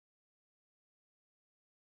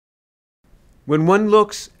When one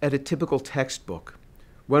looks at a typical textbook,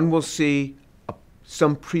 one will see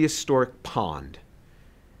some prehistoric pond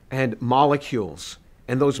and molecules,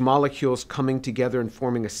 and those molecules coming together and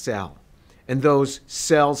forming a cell, and those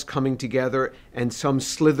cells coming together and some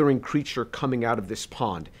slithering creature coming out of this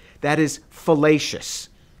pond. That is fallacious.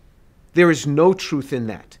 There is no truth in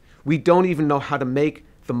that. We don't even know how to make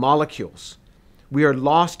the molecules. We are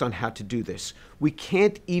lost on how to do this. We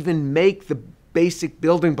can't even make the basic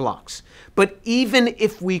building blocks. But even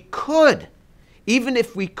if we could,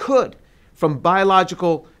 from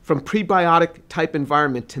prebiotic type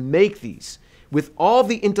environment to make these, with all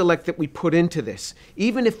the intellect that we put into this,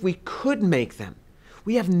 even if we could make them,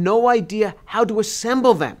 we have no idea how to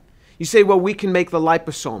assemble them. You say, well, we can make the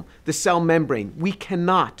liposome, the cell membrane. We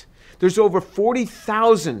cannot. There's over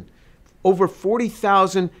 40,000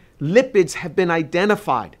 lipids have been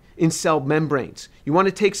identified in cell membranes. You want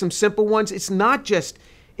to take some simple ones? It's not just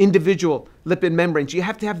individual lipid membranes. You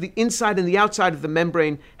have to have the inside and the outside of the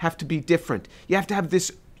membrane have to be different. You have to have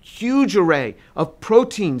this huge array of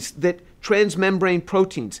proteins, that transmembrane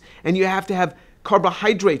proteins, and you have to have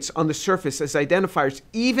carbohydrates on the surface as identifiers.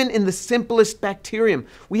 Even in the simplest bacterium,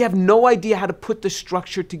 we have no idea how to put the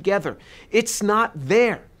structure together. It's not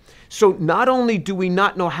there. So not only do we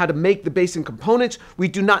not know how to make the basic components, we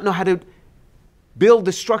do not know how to build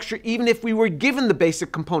the structure even if we were given the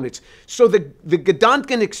basic components. So the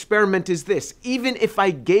Gedanken experiment is this: even if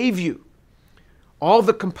I gave you all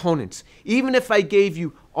the components, even if I gave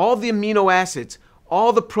you all the amino acids,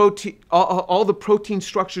 all the protein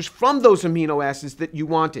structures from those amino acids that you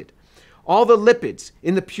wanted, all the lipids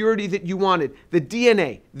in the purity that you wanted, the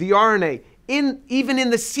DNA, the RNA, even in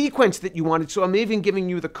the sequence that you wanted, so I'm even giving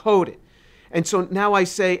you the code. And so now I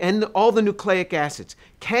say, and all the nucleic acids,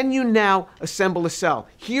 can you now assemble a cell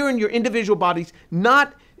here in your individual bodies,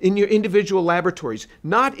 not in your individual laboratories,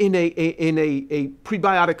 not in a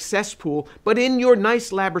prebiotic cesspool, but in your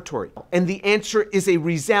nice laboratory? And the answer is a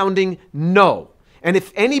resounding no. And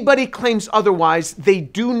if anybody claims otherwise, they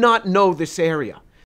do not know this area.